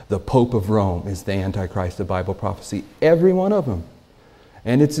identify the Pope of Rome as the Antichrist of Bible prophecy. Every one of them.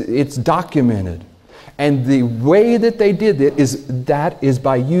 And it's documented. And the way that they did it is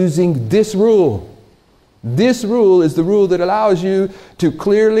by using this rule. This rule is the rule that allows you to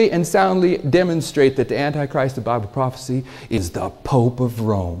clearly and soundly demonstrate that the Antichrist of Bible prophecy is the Pope of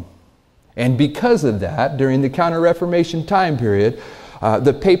Rome. And because of that, during the Counter-Reformation time period,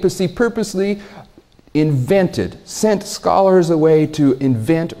 the papacy purposely sent scholars away to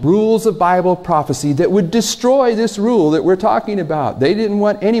invent rules of Bible prophecy that would destroy this rule that we're talking about. They didn't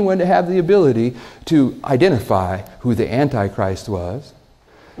want anyone to have the ability to identify who the Antichrist was.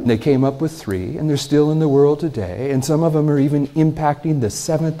 And they came up with 3, and they're still in the world today, and some of them are even impacting the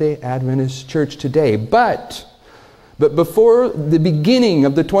Seventh-day Adventist Church today. But before the beginning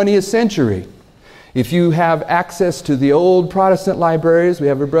of the 20th century, if you have access to the old Protestant libraries, we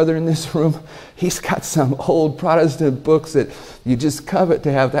have a brother in this room, he's got some old Protestant books that you just covet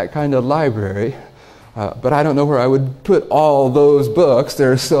to have that kind of library. But I don't know where I would put all those books.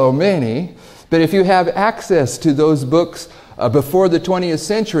 There are so many. But if you have access to those books before the 20th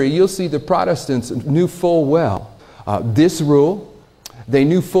century, you'll see the Protestants knew full well this rule. They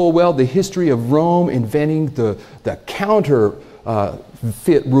knew full well the history of Rome inventing the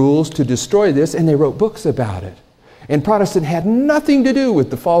counterfeit rules to destroy this, and they wrote books about it. And Protestant had nothing to do with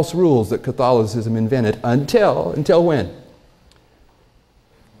the false rules that Catholicism invented until when?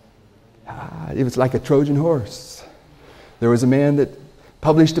 It was like a Trojan horse. There was a man that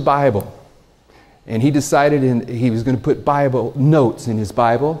published a Bible, and he decided he was going to put Bible notes in his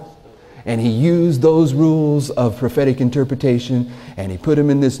Bible. And he used those rules of prophetic interpretation, and he put them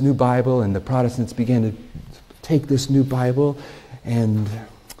in this new Bible, and the Protestants began to take this new Bible, and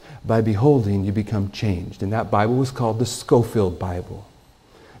by beholding, you become changed. And that Bible was called the Scofield Bible.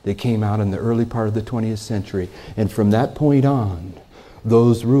 They came out in the early part of the 20th century. And from that point on,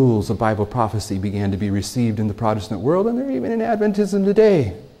 those rules of Bible prophecy began to be received in the Protestant world, and they're even in Adventism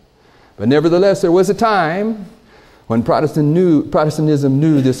today. But nevertheless, there was a time when Protestantism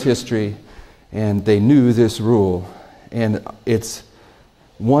knew this history, and they knew this rule. And it's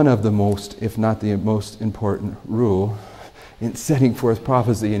one of the most, if not the most important rule in setting forth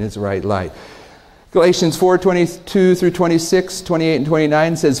prophecy in its right light. Galatians 4:22 through 26, 28 and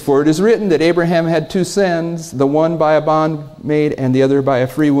 29 says, "For it is written that Abraham had 2 sons, the one by a bondmaid and the other by a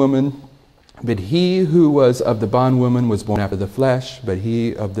free woman. But he who was of the bondwoman was born after the flesh, but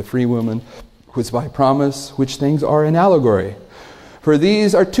he of the free woman was by promise, which things are an allegory. For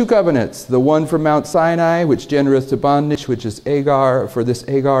these are 2 covenants, the one from Mount Sinai, which gendereth to bondage, which is Agar. For this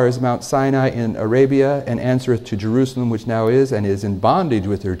Agar is Mount Sinai in Arabia, and answereth to Jerusalem, which now is, and is in bondage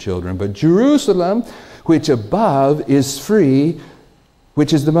with her children. But Jerusalem, which above is free,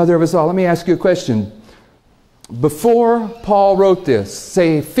 which is the mother of us all." Let me ask you a question. Before Paul wrote this,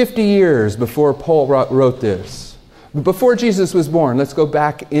 say 50 years before Paul wrote this, before Jesus was born, let's go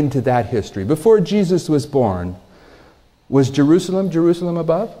back into that history. Before Jesus was born, was Jerusalem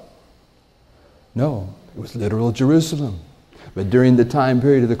above? No, it was literal Jerusalem. But during the time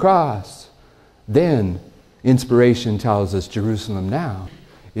period of the cross, then inspiration tells us Jerusalem now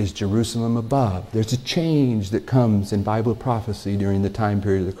is Jerusalem above. There's a change that comes in Bible prophecy during the time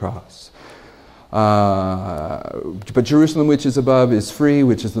period of the cross. But Jerusalem which is above is free,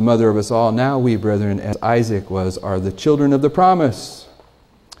 which is the mother of us all. Now we, brethren, as Isaac was, are the children of the promise.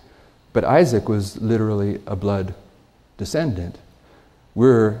 But Isaac was literally a blood descendant.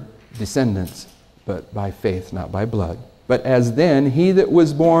 We're descendants, but by faith, not by blood. But as then, he that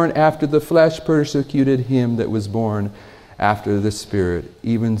was born after the flesh persecuted him that was born after the Spirit.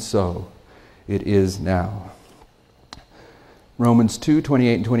 Even so, it is now. Romans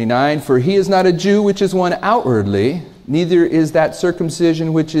 2:28 and 29, "For he is not a Jew which is one outwardly, neither is that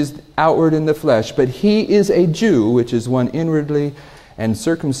circumcision which is outward in the flesh, but he is a Jew which is one inwardly, and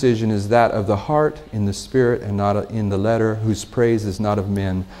circumcision is that of the heart in the spirit and not in the letter, whose praise is not of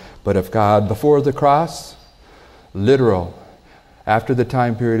men, but of God." Before the cross, literal. After the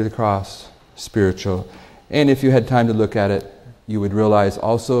time period of the cross, spiritual. And if you had time to look at it, you would realize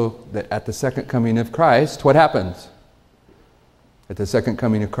also that at the second coming of Christ, what happens? At the second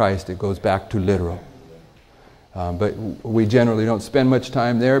coming of Christ, it goes back to literal. But we generally don't spend much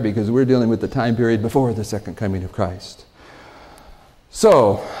time there because we're dealing with the time period before the second coming of Christ.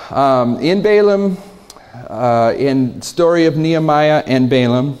 So, in Balaam, in story of Nehemiah and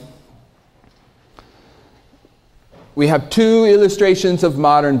Balaam, we have two illustrations of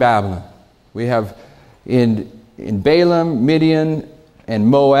modern Babylon. We have in Balaam, Midian, and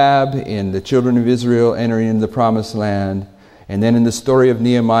Moab, in the children of Israel entering into the promised land. And then in the story of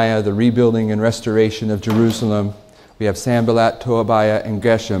Nehemiah, the rebuilding and restoration of Jerusalem, we have Sanballat, Tobiah, and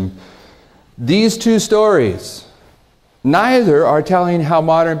Geshem. These two stories, neither are telling how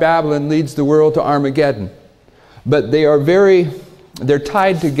modern Babylon leads the world to Armageddon. But they're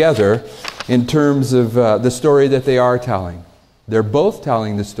tied together in terms of the story that they are telling. They're both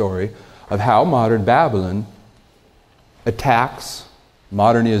telling the story of how modern Babylon attacks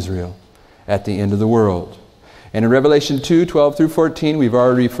modern Israel at the end of the world. And in Revelation 2, 12 through 14, we've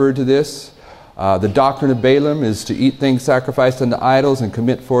already referred to this. The doctrine of Balaam is to eat things sacrificed unto idols and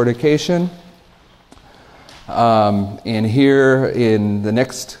commit fornication. And here in the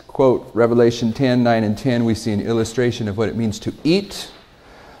next quote, Revelation 10, 9 and 10, we see an illustration of what it means to eat.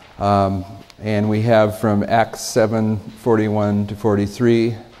 And we have from Acts 7, 41 to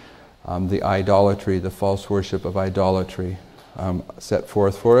 43, the idolatry, the false worship of idolatry set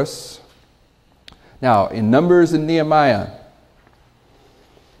forth for us. Now, in Numbers and Nehemiah,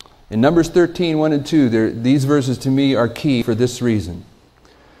 in Numbers 13, 1 and 2, these verses to me are key for this reason.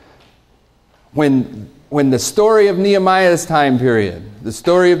 When the story of Nehemiah's time period, the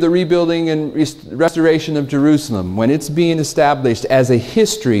story of the rebuilding and restoration of Jerusalem, when it's being established as a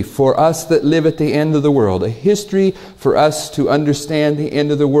history for us that live at the end of the world, a history for us to understand the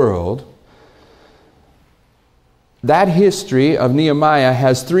end of the world, that history of Nehemiah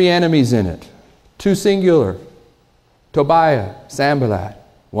has three enemies in it. Two singular, Tobiah, Sanballat.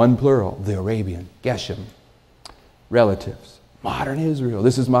 One plural, the Arabian, Geshem. Relatives. Modern Israel.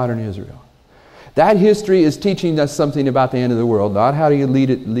 This is modern Israel. That history is teaching us something about the end of the world, not how do you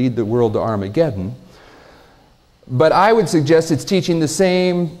lead the world to Armageddon. But I would suggest it's teaching the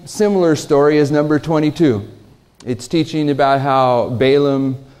similar story as number 22. It's teaching about how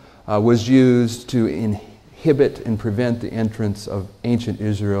Balaam was used to inhibit and prevent the entrance of ancient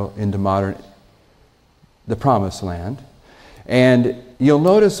Israel into the promised land. And you'll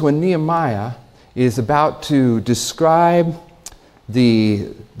notice when Nehemiah is about to describe the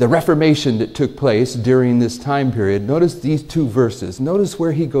Reformation that took place during this time period, notice these two verses. Notice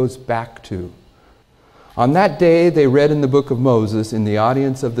where he goes back to. On that day they read in the book of Moses in the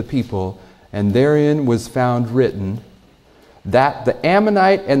audience of the people, and therein was found written that the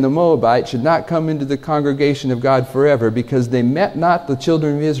Ammonite and the Moabite should not come into the congregation of God forever, because they met not the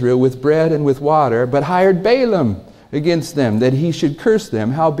children of Israel with bread and with water, but hired Balaam against them, that he should curse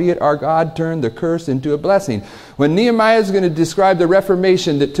them. Howbeit our God turned the curse into a blessing. When Nehemiah is going to describe the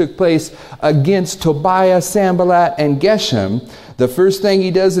Reformation that took place against Tobiah, Sanballat, and Geshem, the first thing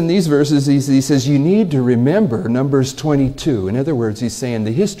he does in these verses is he says, you need to remember Numbers 22. In other words, he's saying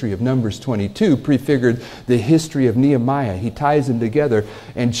the history of Numbers 22 prefigured the history of Nehemiah. He ties them together,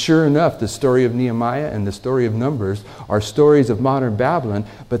 and sure enough, the story of Nehemiah and the story of Numbers are stories of modern Babylon,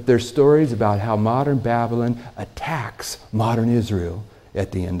 but they're stories about how modern Babylon attacks modern Israel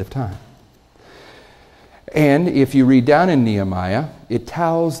at the end of time. And if you read down in Nehemiah, it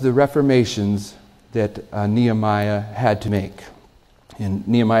tells the reformations that Nehemiah had to make. In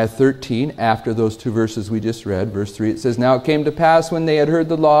Nehemiah 13, after those two verses we just read, verse 3, it says, Now it came to pass when they had heard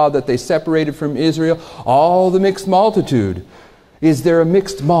the law that they separated from Israel all the mixed multitude. Is there a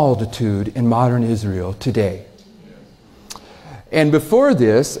mixed multitude in modern Israel today? And before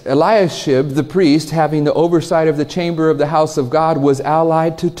this, Eliashib the priest, having the oversight of the chamber of the house of God, was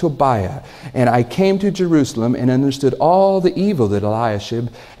allied to Tobiah. And I came to Jerusalem and understood all the evil that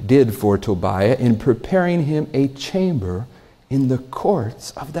Eliashib did for Tobiah in preparing him a chamber in the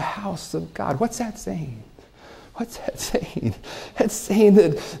courts of the house of God. What's that saying? What's that saying? That's saying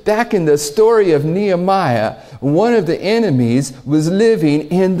that back in the story of Nehemiah, one of the enemies was living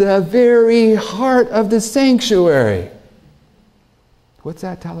in the very heart of the sanctuary. What's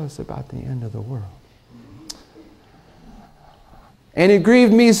that tell us about the end of the world? And it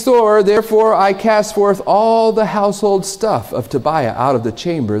grieved me sore, therefore I cast forth all the household stuff of Tobiah out of the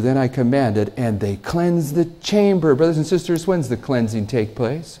chamber. Then I commanded, and they cleansed the chamber. Brothers and sisters, when's the cleansing take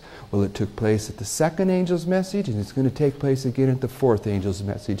place? Well, it took place at the second angel's message, and it's going to take place again at the fourth angel's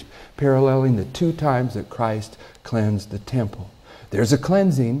message, paralleling the two times that Christ cleansed the temple. There's a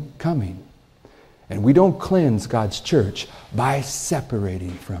cleansing coming. And we don't cleanse God's church by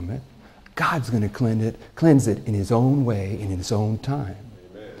separating from it. God's going to cleanse it in His own way, in His own time.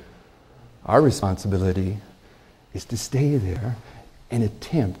 Amen. Our responsibility is to stay there and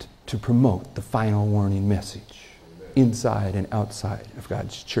attempt to promote the final warning message inside and outside of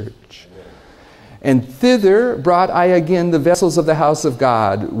God's church. And thither brought I again the vessels of the house of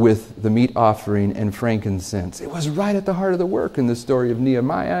God with the meat offering and frankincense. It was right at the heart of the work in the story of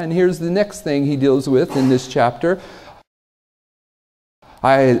Nehemiah. And here's the next thing he deals with in this chapter.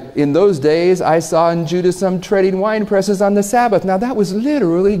 In those days I saw in Judah some treading wine presses on the Sabbath. Now that was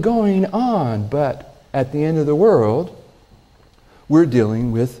literally going on, but at the end of the world, we're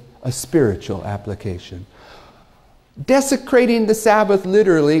dealing with a spiritual application. Desecrating the Sabbath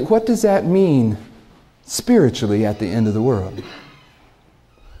literally, what does that mean spiritually at the end of the world?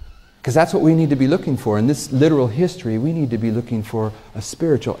 Because that's what we need to be looking for. In this literal history, we need to be looking for a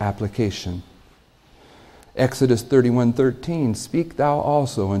spiritual application. Exodus 31:13, speak thou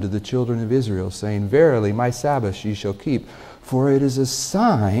also unto the children of Israel, saying, verily my Sabbaths ye shall keep, for it is a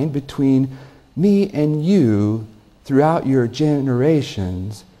sign between me and you throughout your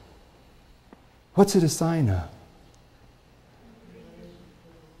generations. What's it a sign of?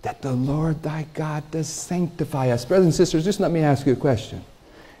 That the Lord thy God does sanctify us. Brothers and sisters, just let me ask you a question.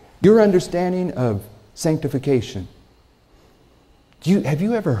 Your understanding of sanctification, have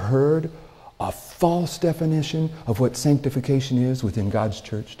you ever heard a false definition of what sanctification is within God's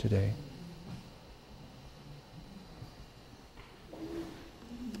church today?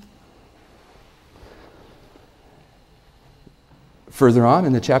 Further on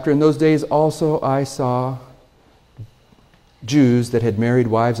in the chapter, in those days also I saw Jews that had married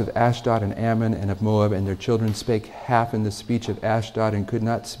wives of Ashdod and Ammon and of Moab, and their children spake half in the speech of Ashdod and could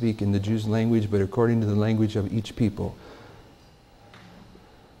not speak in the Jews' language, but according to the language of each people.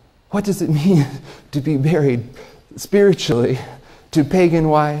 What does it mean to be married spiritually to pagan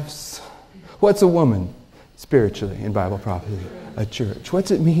wives? What's a woman spiritually in Bible prophecy? A church.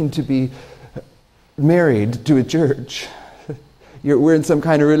 What's it mean to be married to a church? We're in some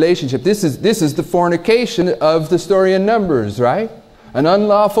kind of relationship. This is the fornication of the story in Numbers, right? An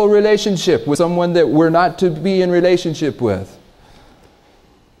unlawful relationship with someone that we're not to be in relationship with.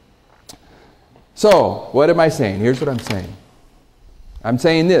 So, what am I saying? Here's what I'm saying. I'm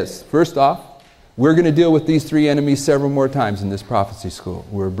saying this. First off, we're going to deal with these three enemies several more times in this prophecy school.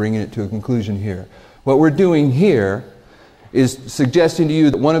 We're bringing it to a conclusion here. What we're doing here is suggesting to you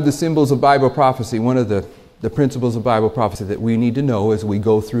that one of the symbols of Bible prophecy, one of the principles of Bible prophecy that we need to know as we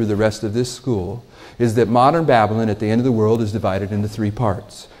go through the rest of this school is that modern Babylon at the end of the world is divided into three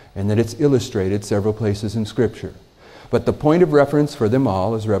parts, and that it's illustrated several places in Scripture. But the point of reference for them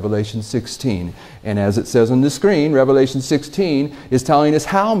all is Revelation 16. And as it says on the screen, Revelation 16 is telling us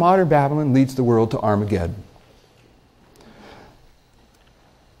how modern Babylon leads the world to Armageddon.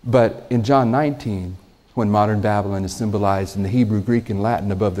 But in John 19, when modern Babylon is symbolized in the Hebrew, Greek, and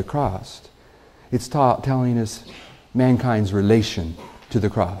Latin above the cross, it's telling us mankind's relation to the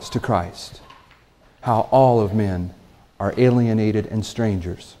cross, to Christ. How all of men are alienated and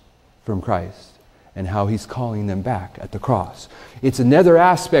strangers from Christ. And how He's calling them back at the cross. It's another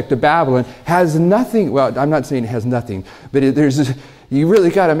aspect of Babylon. Has nothing, well, I'm not saying it has nothing, but you really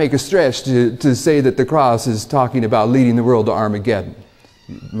got to make a stretch to say that the cross is talking about leading the world to Armageddon.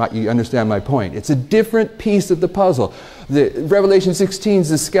 You understand my point. It's a different piece of the puzzle. Revelation 16 is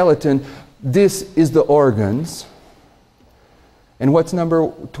the skeleton. This is the organs. And what's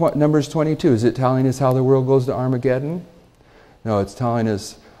Numbers 22? Is it telling us how the world goes to Armageddon? No, it's telling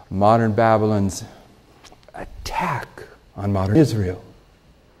us modern Babylon's attack on modern Israel.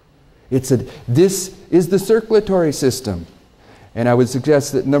 This is the circulatory system. And I would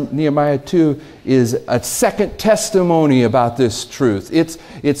suggest that Nehemiah 2 is a second testimony about this truth.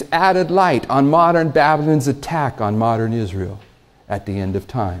 It's added light on modern Babylon's attack on modern Israel at the end of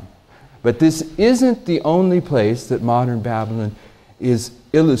time. But this isn't the only place that modern Babylon is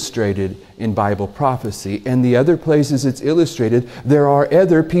illustrated in Bible prophecy. And the other places it's illustrated, there are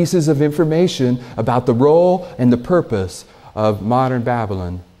other pieces of information about the role and the purpose of modern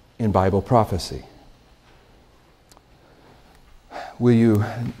Babylon in Bible prophecy. Will you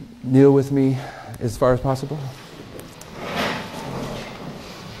kneel with me as far as possible?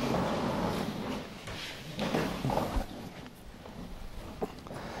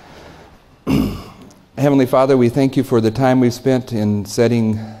 Heavenly Father, we thank you for the time we've spent in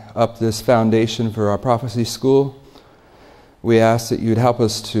setting up this foundation for our prophecy school. We ask that you'd help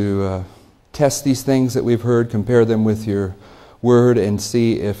us to test these things that we've heard, compare them with your word, and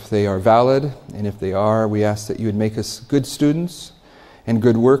see if they are valid. And if they are, we ask that you would make us good students and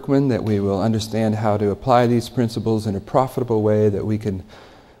good workmen, that we will understand how to apply these principles in a profitable way, that we can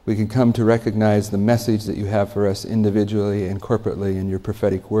come to recognize the message that you have for us individually and corporately in your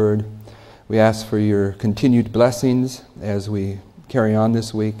prophetic word. We ask for your continued blessings as we carry on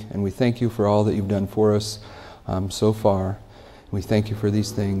this week, and we thank you for all that you've done for us so far. We thank you for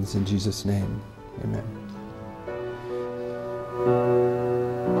these things in Jesus' name. Amen.